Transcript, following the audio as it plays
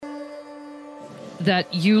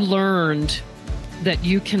that you learned that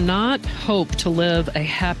you cannot hope to live a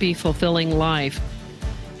happy, fulfilling life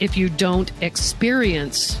if you don't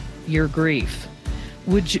experience your grief.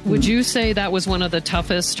 Would you say that was one of the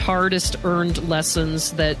toughest, hardest earned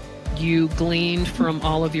lessons that you gleaned from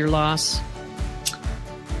all of your loss?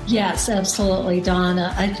 Yes, absolutely,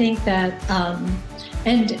 Donna. I think that,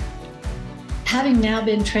 and having now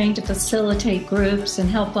been trained to facilitate groups and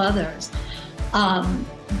help others,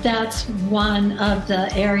 that's one of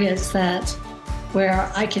the areas where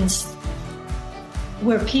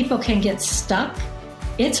people can get stuck.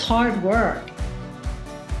 It's hard work.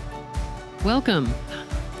 Welcome.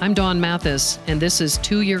 I'm Dawn Mathis, and this is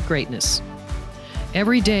To Your Greatness.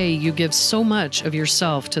 Every day you give so much of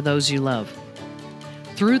yourself to those you love.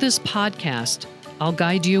 Through this podcast, I'll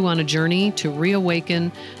guide you on a journey to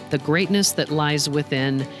reawaken the greatness that lies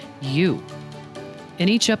within you. In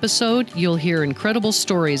each episode, you'll hear incredible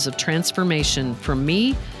stories of transformation from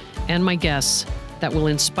me and my guests that will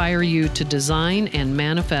inspire you to design and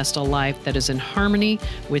manifest a life that is in harmony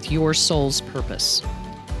with your soul's purpose.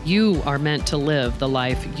 You are meant to live the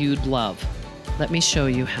life you'd love. Let me show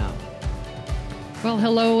you how. Well,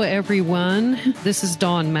 hello, everyone. This is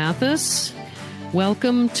Dawn Mathis.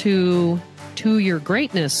 Welcome to Your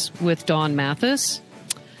Greatness with Dawn Mathis.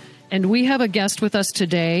 And we have a guest with us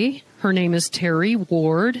today. Her name is Terry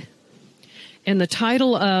Ward. And the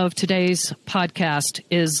title of today's podcast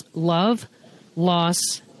is Love,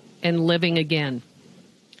 Loss, and Living Again.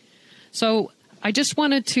 So I just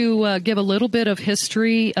wanted to give a little bit of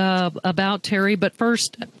history about Terry. But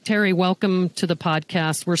first, Terry, welcome to the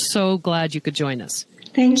podcast. We're so glad you could join us.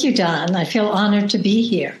 Thank you, Dawn. I feel honored to be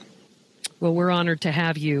here. Well, we're honored to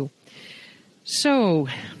have you. So,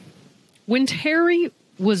 when Terry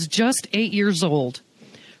was just 8 years old,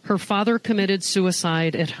 her father committed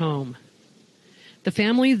suicide at home. The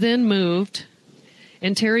family then moved,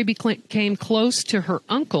 and Terry became close to her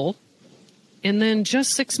uncle, and then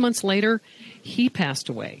just 6 months later, he passed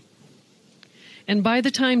away. And by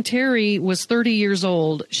the time Terry was 30 years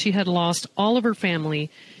old, she had lost all of her family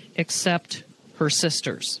except her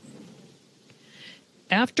sisters.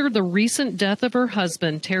 After the recent death of her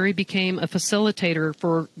husband, Terry became a facilitator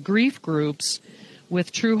for grief groups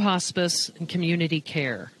with True Hospice and Community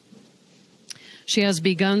Care. She has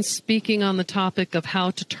begun speaking on the topic of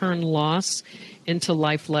how to turn loss into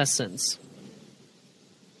life lessons.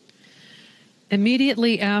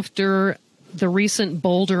 Immediately after the recent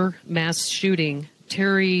Boulder mass shooting,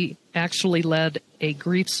 Terry actually led a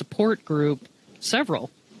grief support group, several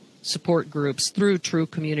support groups through True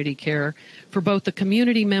Community Care for both the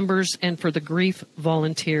community members and for the grief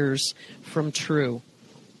volunteers from True.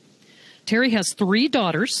 Terry has 3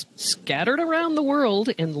 daughters scattered around the world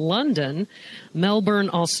in London,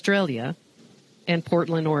 Melbourne, Australia, and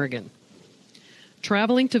Portland, Oregon.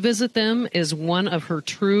 Traveling to visit them is one of her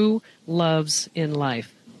true loves in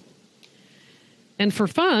life. And for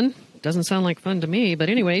fun, doesn't sound like fun to me, but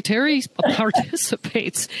anyway, Terry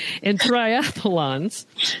participates in triathlons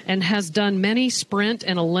and has done many sprint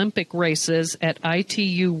and Olympic races at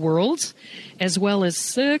ITU Worlds, as well as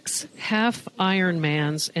 6 half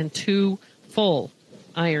Ironmans and 2 full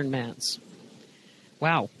Ironmans.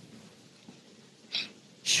 Wow.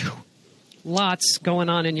 Lots going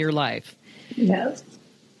on in your life. Yes.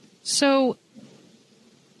 So,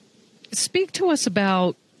 speak to us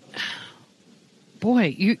about,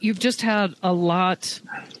 boy, you've just had a lot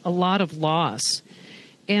of loss.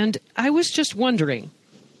 And I was just wondering,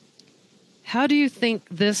 how do you think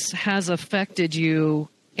this has affected you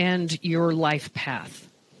and your life path?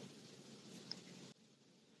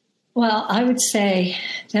 Well, I would say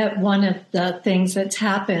that one of the things that's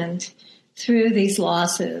happened through these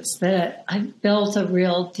losses, that I've built a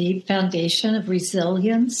real deep foundation of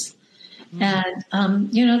resilience. Mm.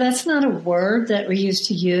 And, that's not a word that we used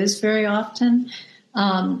to use very often,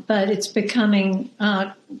 but it's becoming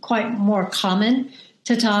quite more common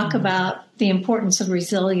to talk about the importance of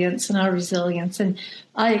resilience and our resilience. And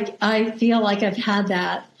I feel like I've had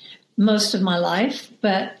that most of my life,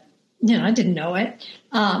 but, I didn't know it.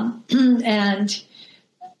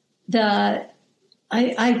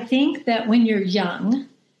 I think that when you're young,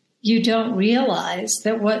 you don't realize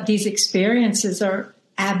that what these experiences are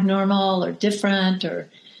abnormal or different, or,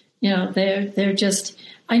 they're just,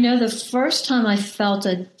 I know the first time I felt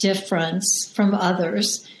a difference from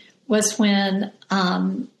others was when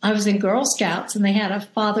I was in Girl Scouts and they had a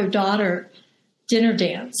father-daughter dinner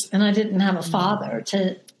dance, and I didn't have a father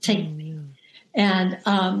to take me. And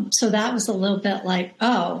so that was a little bit like,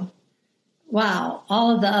 oh, wow,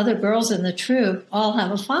 all of the other girls in the troop all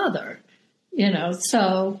have a father,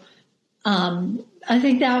 So I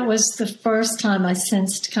think that was the first time I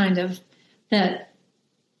sensed kind of that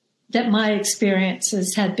my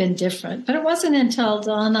experiences had been different. But it wasn't until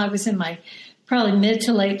Dawn, I was in my probably mid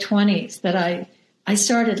to late 20s that I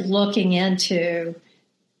started looking into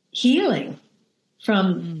healing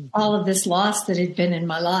from all of this loss that had been in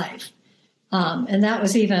my life. And that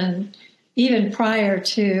was even prior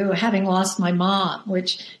to having lost my mom,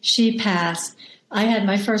 which she passed. I had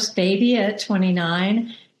my first baby at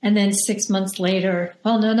 29, and then 6 months later,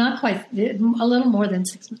 well, no, not quite, a little more than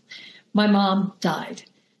 6 months, my mom died.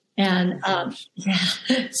 And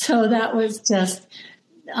so that was just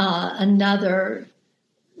another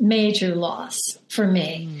major loss for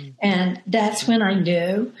me. And that's when I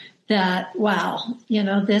knew that, wow,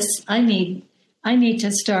 I need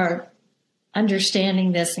to start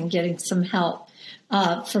understanding this and getting some help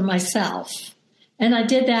for myself. And I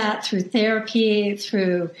did that through therapy,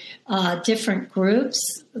 through different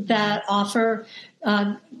groups that offer,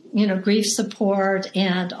 grief support,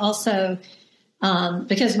 and also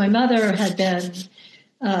because my mother had been,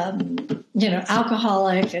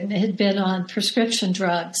 alcoholic and had been on prescription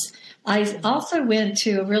drugs. I also went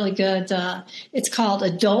to a really good, it's called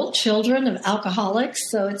Adult Children of Alcoholics.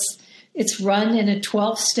 So it's run in a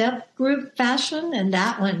 12-step group fashion. And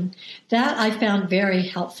that I found very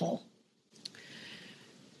helpful.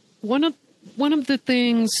 One of the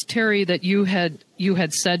things, Terry, that you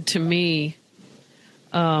had said to me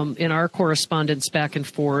in our correspondence back and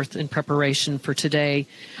forth in preparation for today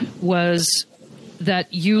was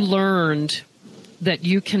that you learned that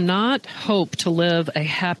you cannot hope to live a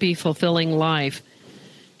happy, fulfilling life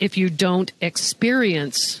if you don't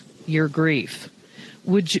experience your grief.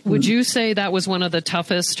 Would you say that was one of the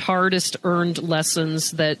toughest, hardest earned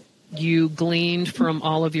lessons that you gleaned from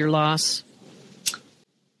all of your loss?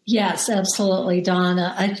 Yes, absolutely,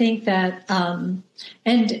 Donna. I think that,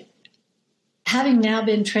 and having now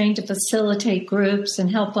been trained to facilitate groups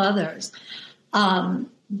and help others,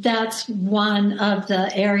 that's one of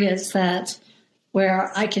the areas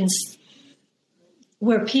where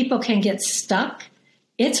people can get stuck.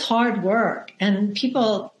 It's hard work, and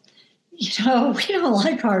people, we don't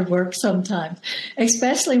like hard work sometimes,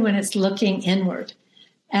 especially when it's looking inward.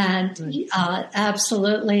 And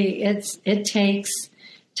absolutely, it takes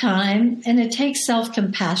time, and it takes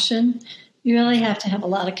self-compassion. You really have to have a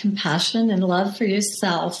lot of compassion and love for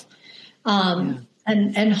yourself, and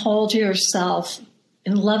hold yourself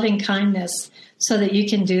in loving kindness so that you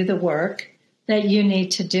can do the work that you need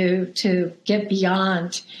to do to get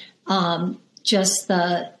beyond just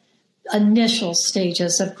the initial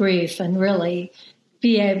stages of grief and really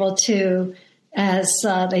be able to, as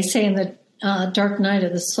they say in the dark night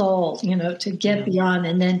of the soul, to get beyond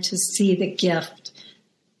and then to see the gift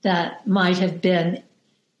that might have been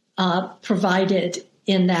provided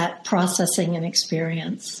in that processing and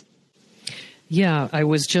experience. Yeah, I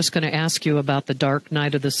was just going to ask you about the dark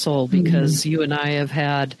night of the soul because you and I have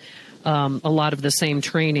had a lot of the same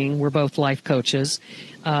training. We're both life coaches,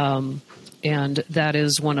 and that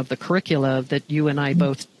is one of the curricula that you and I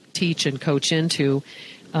both teach and coach into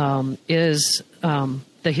is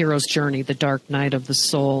the hero's journey, the dark night of the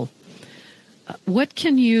soul. What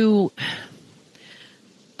can you...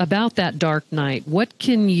 about that dark night, what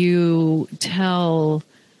can you tell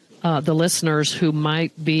the listeners who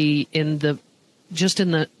might be in the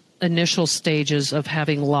initial stages of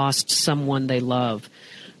having lost someone they love?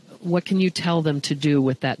 What can you tell them to do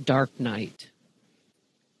with that dark night?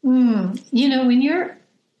 When you're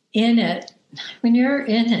in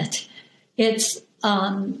it, it's,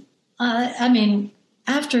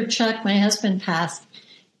 after Chuck, my husband, passed,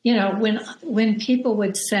 when people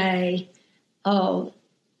would say, oh,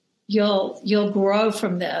 you'll grow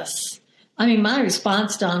from this. My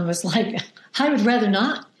response, Don, was like, I would rather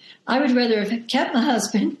not. I would rather have kept my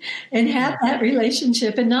husband and had that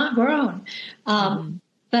relationship and not grown.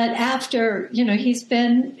 But after,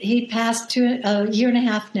 he passed to a year and a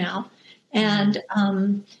half now. And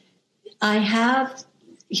I'm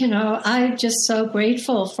just so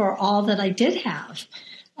grateful for all that I did have.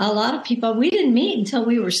 A lot of people, we didn't meet until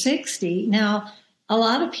we were 60. Now, a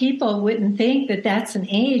lot of people wouldn't think that that's an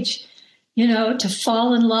age, to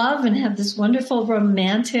fall in love and have this wonderful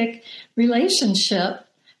romantic relationship.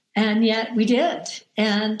 And yet we did.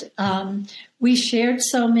 And we shared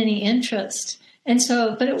so many interests. And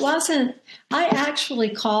so, but it wasn't, I actually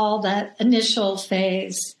call that initial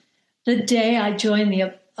phase the day I joined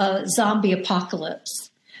the zombie apocalypse,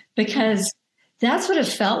 because that's what it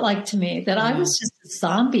felt like to me, that I was just a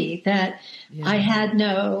zombie, that I had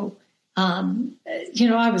no,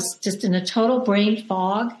 I was just in a total brain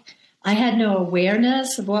fog. I had no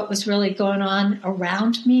awareness of what was really going on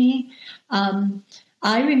around me.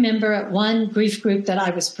 I remember at one grief group that I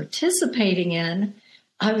was participating in,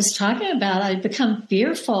 I was talking about I'd become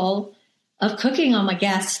fearful of cooking on my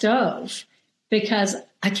gas stove because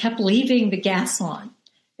I kept leaving the gas on,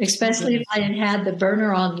 especially if I had the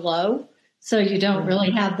burner on low. So you don't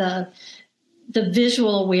really have the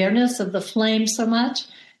visual awareness of the flame so much.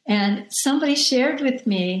 And somebody shared with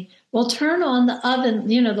me, well, turn on the oven,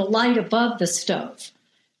 the light above the stove.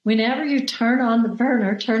 Whenever you turn on the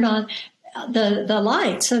burner, turn on the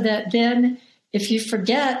light so that then if you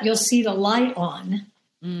forget, you'll see the light on,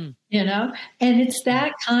 and it's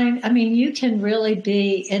that you can really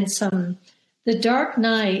be the dark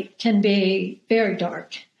night can be very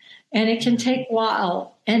dark and it can take a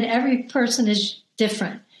while, and every person is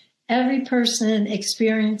different. Every person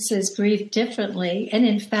experiences grief differently. And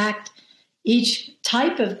in fact, each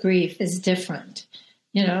type of grief is different.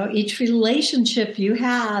 Each relationship you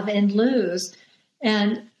have and lose.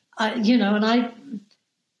 And,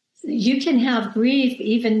 you can have grief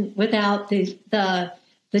even without the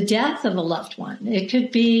death of a loved one. It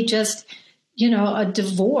could be just, a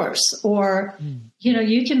divorce, or,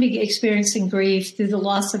 you can be experiencing grief through the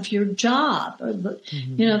loss of your job, or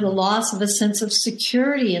the loss of a sense of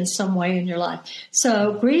security in some way in your life.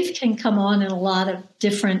 So grief can come on in a lot of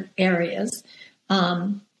different areas.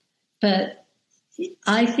 But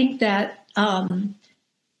I think that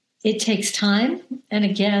it takes time. And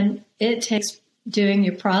again, it takes doing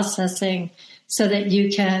your processing so that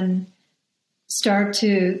you can start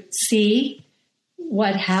to see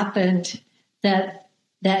what happened that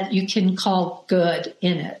you can call good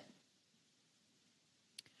in it.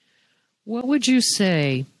 What would you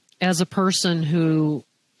say as a person who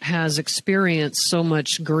has experienced so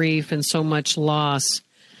much grief and so much loss?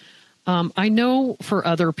 I know for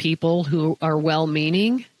other people who are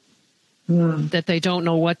well-meaning that they don't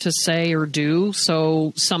know what to say or do,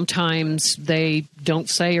 so sometimes they don't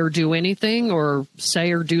say or do anything, or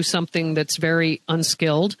say or do something that's very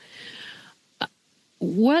unskilled.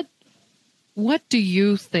 What do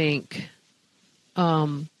you think,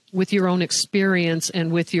 with your own experience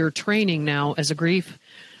and with your training now as a grief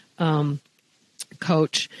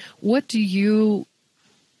coach, what can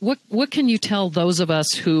you tell those of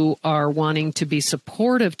us who are wanting to be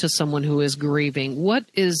supportive to someone who is grieving? What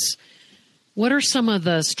are some of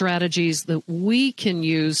the strategies that we can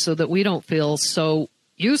use so that we don't feel so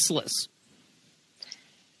useless?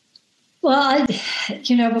 Well,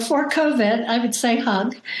 before COVID, I would say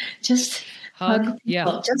hug. Just hug people.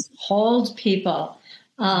 Yeah. Just hold people.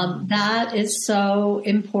 That is so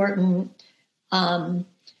important.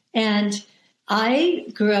 And I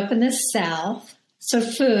grew up in the South, so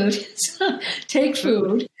food, take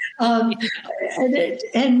food. And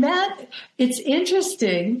that, it's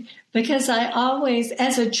interesting because I always,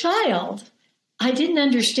 as a child, I didn't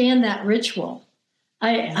understand that ritual.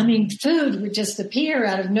 I mean, food would just appear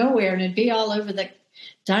out of nowhere and it'd be all over the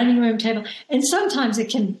dining room table. And sometimes it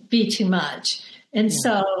can be too much. And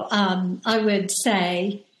so I would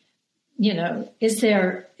say, is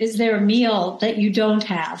there a meal that you don't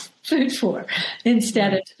have food for,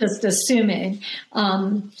 instead of just assuming?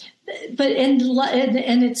 And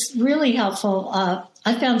it's really helpful.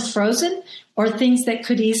 I found frozen or things that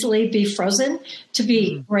could easily be frozen to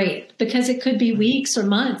be great, because it could be weeks or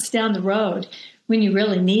months down the road when you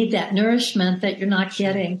really need that nourishment that you're not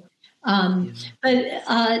getting. But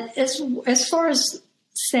as far as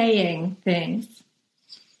saying things,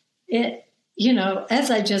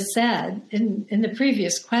 as I just said in the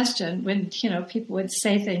previous question, when, people would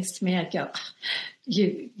say things to me, I'd go,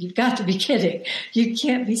 you've got to be kidding. You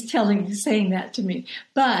can't be saying that to me.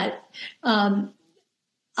 But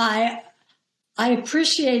I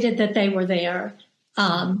appreciated that they were there.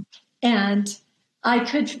 And I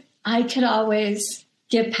could always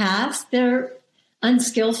get past their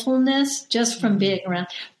unskillfulness just from being around.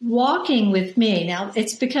 Walking with me. Now,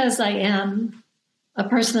 it's because I am a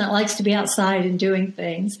person that likes to be outside and doing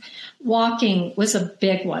things. Walking was a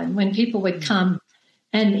big one. When people would come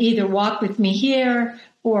and either walk with me here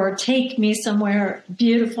or take me somewhere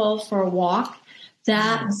beautiful for a walk,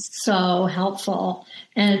 that's so helpful.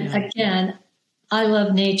 And again, I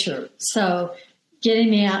love nature. So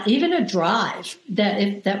getting me out, even a drive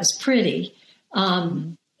that was pretty,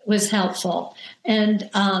 was helpful. And,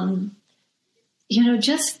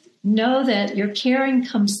 just know that your caring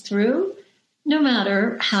comes through, no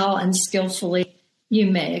matter how unskillfully you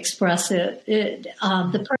may express it.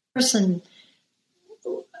 The person,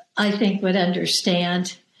 I think, would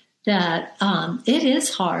understand that it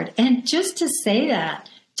is hard. And just to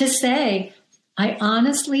say I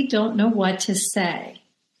honestly don't know what to say.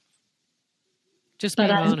 Just being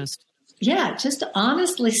honest. just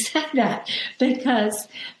honestly say that, because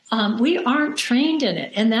we aren't trained in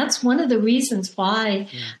it. And that's one of the reasons why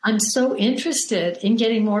I'm so interested in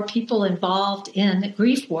getting more people involved in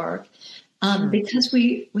grief work, because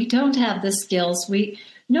we don't have the skills.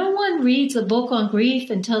 No one reads a book on grief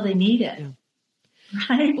until they need it,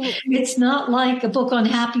 right? Well, it's not like a book on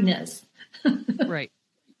happiness. Right.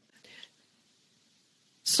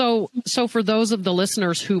 So for those of the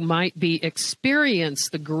listeners who might be experience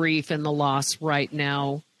the grief and the loss right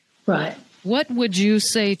now, right, what would you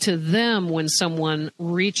say to them when someone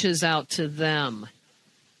reaches out to them?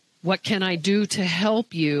 What can I do to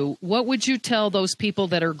help you? What would you tell those people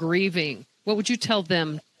that are grieving? What would you tell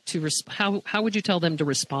them to how would you tell them to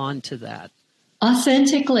respond to that?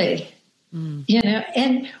 Authentically,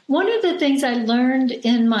 and one of the things I learned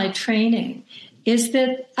in my training is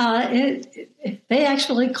that they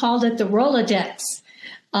actually called it the Rolodex,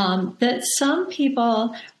 that some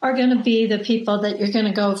people are going to be the people that you're going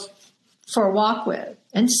to go for a walk with,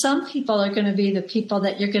 and some people are going to be the people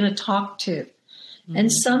that you're going to talk to,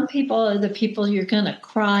 and some people are the people you're going to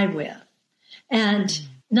cry with. And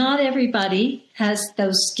not everybody has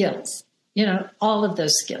those skills, all of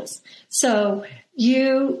those skills. So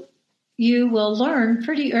you will learn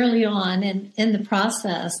pretty early on in the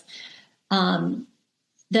process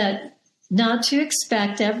that not to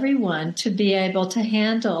expect everyone to be able to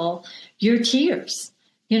handle your tears.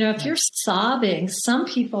 If you're sobbing, some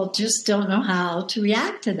people just don't know how to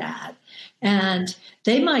react to that. And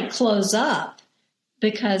they might close up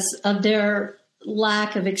because of their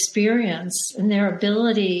lack of experience and their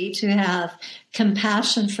ability to have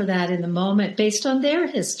compassion for that in the moment based on their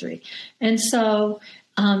history. And so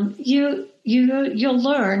you'll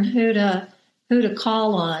learn who to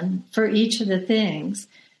call on for each of the things,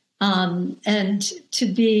 and to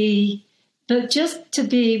be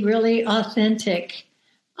really authentic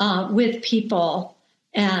with people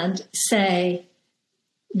and say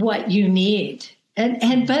what you need.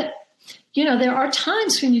 But there are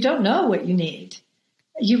times when you don't know what you need.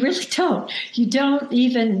 You really don't. You don't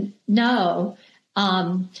even know.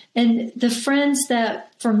 And the friends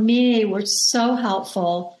that for me were so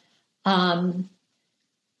helpful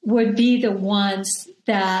would be the ones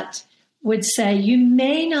that would say, you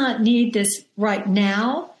may not need this right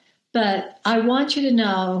now, but I want you to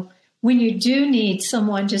know when you do need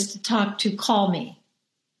someone just to talk to, call me,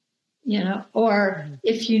 or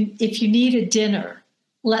if you need a dinner,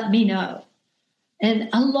 let me know. And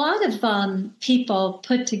a lot of people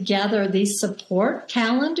put together these support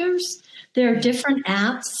calendars. There are different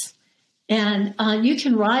apps, and you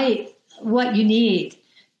can write what you need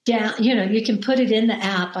down. You can put it in the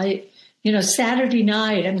app. Saturday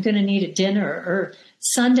night, I'm going to need a dinner, or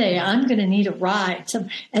Sunday, I'm going to need a ride.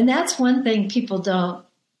 And that's one thing people don't,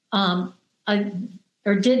 or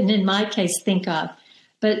didn't in my case think of.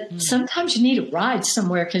 But sometimes you need a ride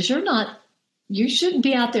somewhere because you shouldn't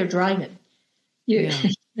be out there driving.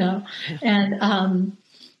 And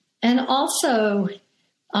also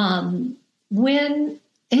when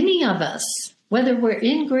any of us, whether we're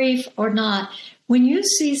in grief or not, when you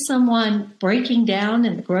see someone breaking down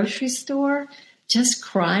in the grocery store, just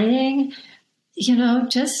crying,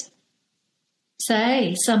 just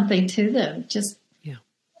say something to them.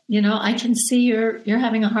 I can see you're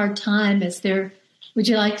having a hard time. Would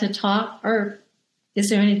you like to talk, or is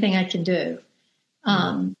there anything I can do?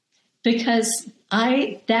 Because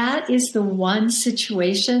that is the one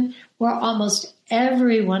situation where almost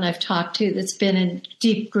everyone I've talked to that's been in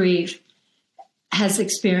deep grief has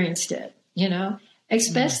experienced it,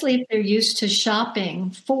 especially if they're used to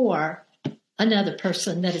shopping for another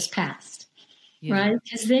person that has passed, right?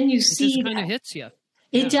 Because then you see it kind of hits you.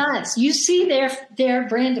 It does. You see their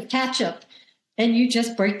brand of ketchup, and you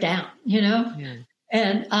just break down, And you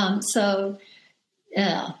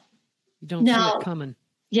don't see it coming.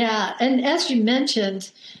 Yeah, and as you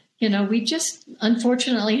mentioned, we just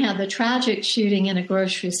unfortunately had the tragic shooting in a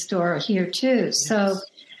grocery store here too. Yes. So,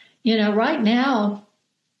 right now,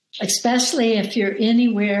 especially if you're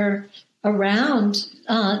anywhere around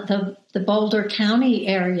the Boulder County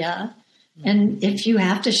area, and if you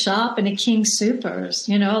have to shop in a King Soopers,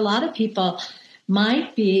 a lot of people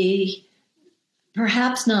might be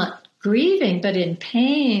perhaps not grieving, but in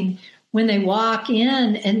pain when they walk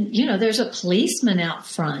in and, there's a policeman out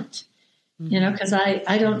front, because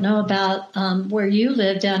I don't know about where you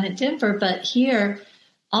live down in Denver, but here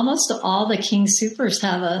almost all the King Soopers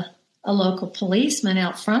have a local policeman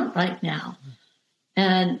out front right now.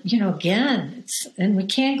 And, again, and we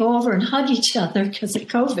can't go over and hug each other because of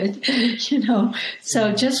COVID,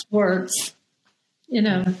 so just words,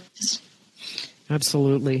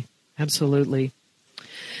 Absolutely. Absolutely.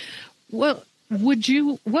 Well,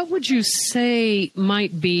 what would you say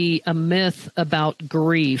might be a myth about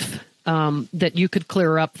grief that you could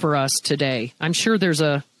clear up for us today? I'm sure there's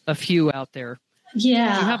a few out there.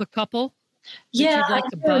 Yeah. Do you have a couple that Yeah. you'd like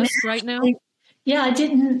to bust right now? Yeah, I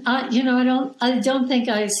didn't, I don't think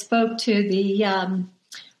I spoke to the,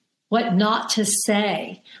 what not to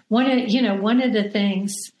say. One of the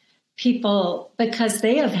things people, because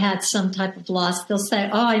they have had some type of loss, they'll say,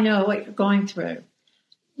 "Oh, I know what you're going through."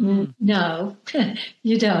 No,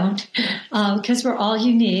 you don't, because we're all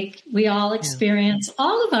unique. We all experience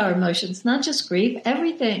all of our emotions, not just grief.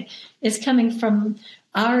 Everything is coming from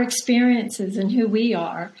our experiences and who we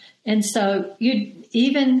are. And so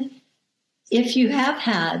even if you have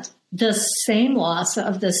had the same loss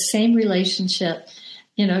of the same relationship,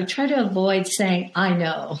 try to avoid saying, "I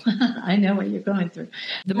know," I know what you're going through.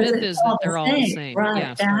 The myth is that they're all the same. Right.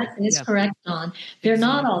 Yeah, that is correct, Dawn. They're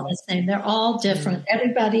not all the same. They're all different.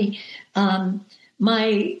 Everybody,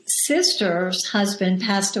 my sister's husband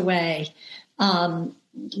passed away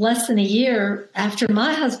less than a year after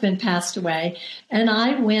my husband passed away. And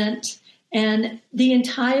I went, and the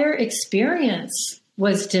entire experience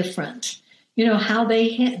was different. How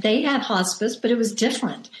they had hospice, but it was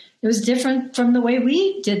different. It was different from the way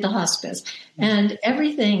we did the hospice, and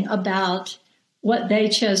everything about what they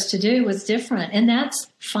chose to do was different, and that's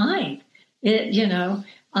fine. No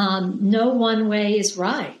one way is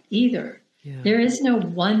right either. Yeah. There is no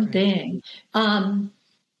one thing. One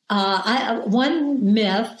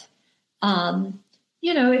myth,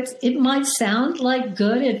 it might sound like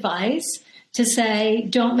good advice to say,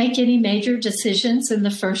 don't make any major decisions in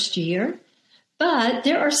the first year, but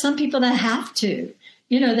there are some people that have to.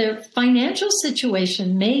 Their financial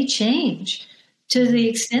situation may change to the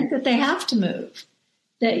extent that they have to move.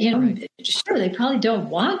 That, sure, they probably don't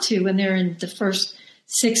want to when they're in the first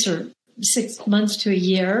 6 months to a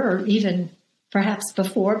year, or even perhaps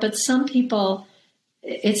before. But some people,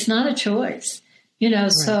 it's not a choice.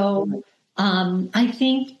 Right. So I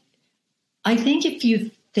think if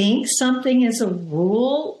you think something is a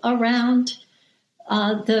rule around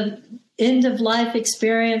the end of life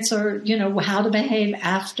experience, or how to behave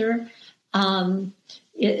after,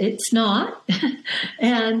 it's not.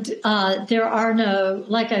 And there are no,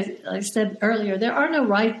 like I said earlier, there are no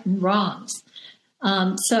right and wrongs.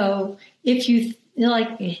 So if you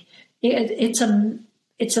it's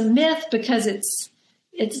a myth because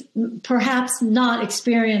it's perhaps not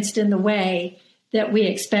experienced in the way that we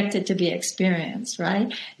expect it to be experienced, right?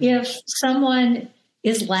 Mm-hmm. If someone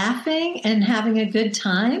is laughing and having a good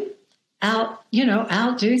time out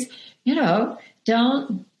doing,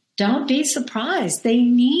 don't be surprised. They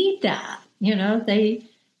need that. They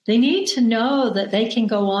need to know that they can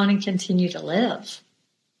go on and continue to live.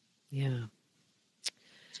 Yeah.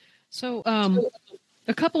 So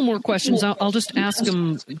a couple more questions. I'll just ask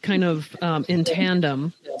them kind of in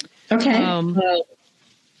tandem. Okay.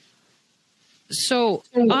 So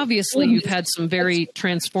obviously you've had some very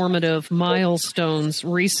transformative milestones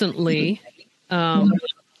recently.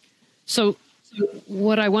 So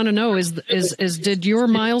what I want to know is did your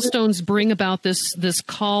milestones bring about this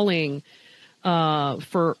calling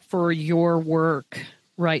for your work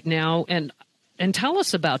right now, and tell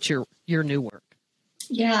us about your new work?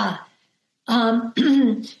 Yeah,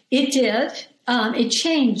 it did. It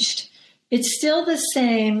changed. It's still the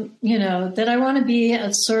same, that I want to be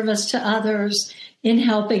of service to others in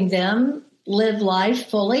helping them live life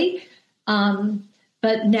fully.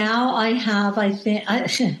 But now I think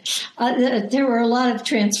there were a lot of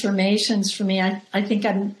transformations for me. I think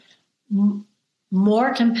I'm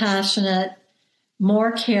more compassionate,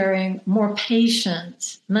 more caring, more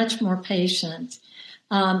patient, much more patient.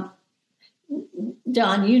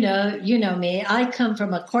 Don, you know me. I come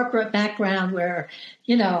from a corporate background where,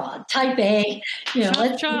 type A,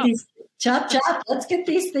 chop, let's get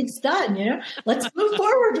these things done, let's move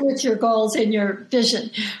forward with your goals and your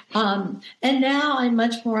vision. And now I'm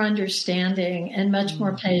much more understanding and much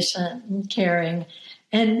more patient and caring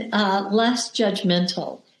and less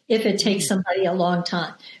judgmental if it takes somebody a long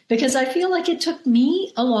time. Because I feel like it took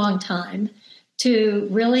me a long time to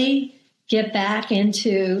really get back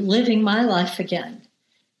into living my life again.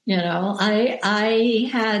 I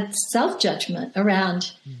had self-judgment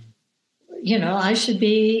around, I should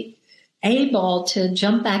be able to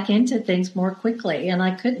jump back into things more quickly, and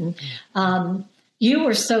I couldn't. You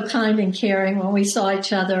were so kind and caring when we saw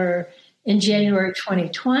each other in January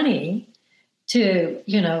 2020 to,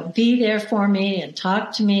 be there for me and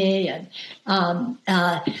talk to me. And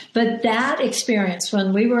but that experience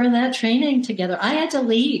when we were in that training together, I had to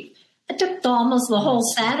leave. I took almost the whole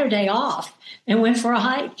Saturday off and went for a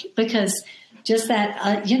hike because just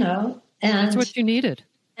that, And that's what you needed.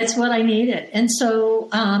 It's what I needed. And so,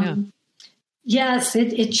 yes,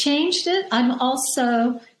 it changed it. I'm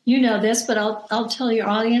also, you know this, but I'll tell your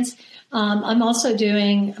audience, I'm also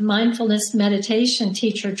doing mindfulness meditation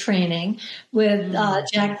teacher training with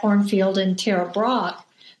Jack Hornfield and Tara Brock,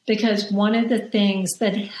 because one of the things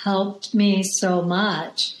that helped me so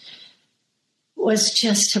much was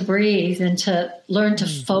just to breathe and to learn to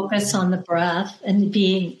focus on the breath and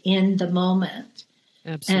being in the moment.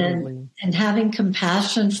 Absolutely. And having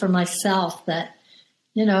compassion for myself that,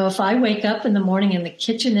 you know, if I wake up in the morning and the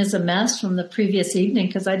kitchen is a mess from the previous evening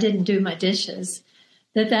because I didn't do my dishes,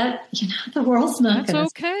 that you know, the world's not going to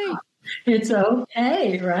okay. stop. It's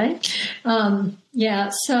okay, right?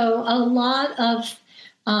 So a lot of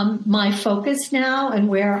my focus now and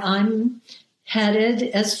where I'm headed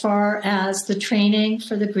as far as the training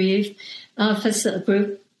for the grief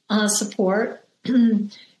group support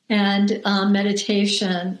and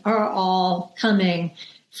meditation are all coming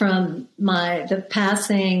from the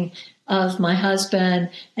passing of my husband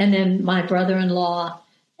and then my brother-in-law,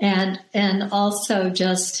 and also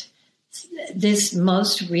just this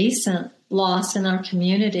most recent loss in our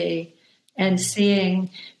community, and seeing,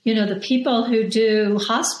 you know, the people who do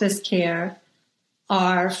hospice care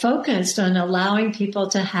are focused on allowing people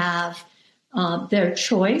to have their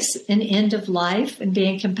choice in end of life and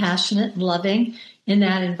being compassionate and loving in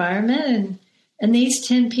that environment. And these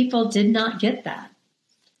 10 people did not get that.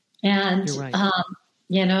 And, you're right.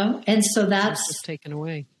 you know, and so that's taken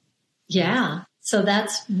away. Yeah. So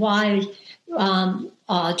that's why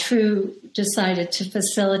True decided to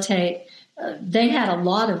facilitate. They had a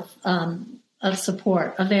lot of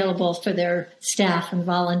support available for their staff and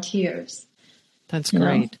volunteers. That's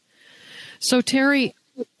great. So, Terry,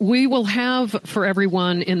 we will have for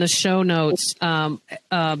everyone in the show notes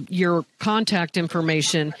your contact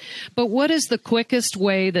information. But what is the quickest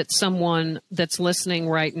way that someone that's listening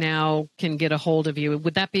right now can get a hold of you?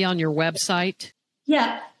 Would that be on your website?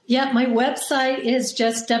 Yeah. My website is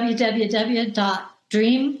just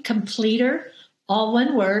www.dreamcompleter, all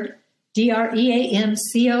one word,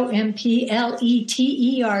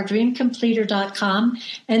 DreamCompleter, dreamcompleter.com.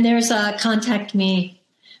 And there's a contact me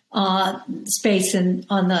space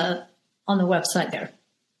on the website there.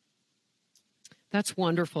 That's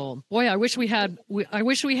wonderful. Boy, I wish we had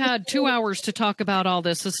 2 hours to talk about all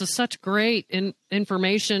this. This is such great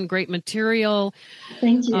information, great material.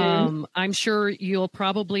 Thank you. I'm sure you'll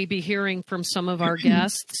probably be hearing from some of our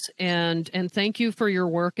guests, and thank you for your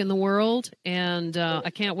work in the world. And I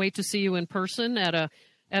can't wait to see you in person at a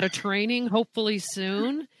training, hopefully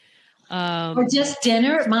soon. Or just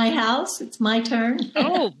dinner at my house. It's my turn.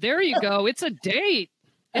 Oh, there you go. It's a date.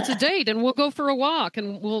 It's a date, and we'll go for a walk,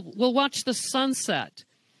 and we'll watch the sunset.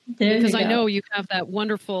 Because I know you have that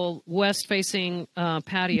wonderful west-facing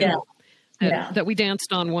patio that we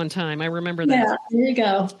danced on one time. I remember that. Yeah, there you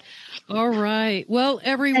go. All right. Well,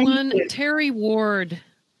 everyone, Terry Ward,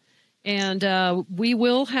 and we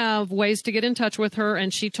will have ways to get in touch with her,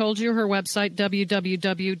 and she told you her website,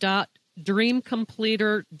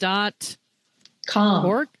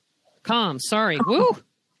 www.dreamcompleter.com. Sorry. Woo!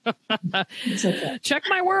 Okay. Check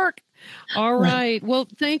my work. All right. Well,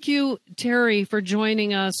 thank you, Terry, for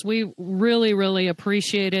joining us. We really, really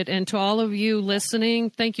appreciate it. And to all of you listening,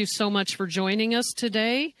 thank you so much for joining us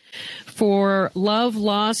today for Love,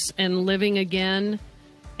 Loss, and Living Again.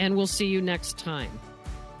 And we'll see you next time.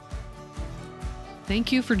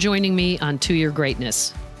 Thank you for joining me on To Your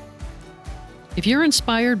Greatness. If you're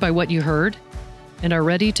inspired by what you heard and are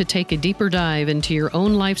ready to take a deeper dive into your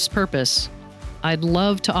own life's purpose, I'd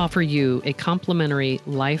love to offer you a complimentary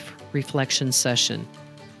life reflection session.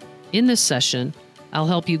 In this session, I'll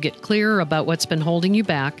help you get clearer about what's been holding you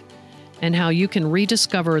back and how you can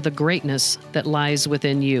rediscover the greatness that lies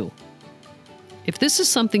within you. If this is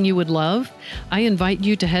something you would love, I invite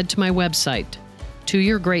you to head to my website,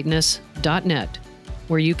 toyourgreatness.net,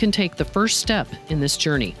 where you can take the first step in this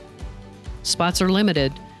journey. Spots are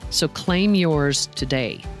limited, so claim yours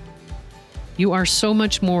today. You are so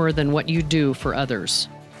much more than what you do for others.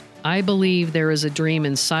 I believe there is a dream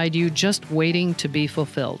inside you just waiting to be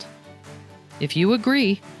fulfilled. If you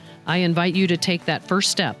agree, I invite you to take that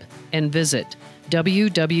first step and visit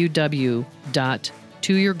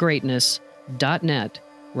www.toyourgreatness.net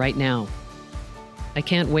right now. I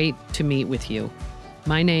can't wait to meet with you.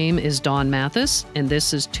 My name is Dawn Mathis, and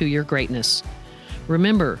this is To Your Greatness.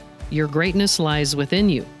 Remember, your greatness lies within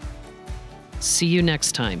you. See you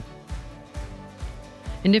next time.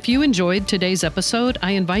 And if you enjoyed today's episode,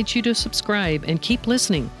 I invite you to subscribe and keep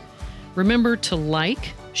listening. Remember to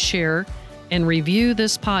like, share, and review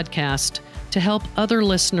this podcast to help other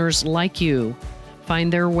listeners like you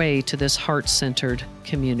find their way to this heart-centered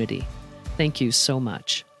community. Thank you so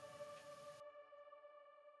much.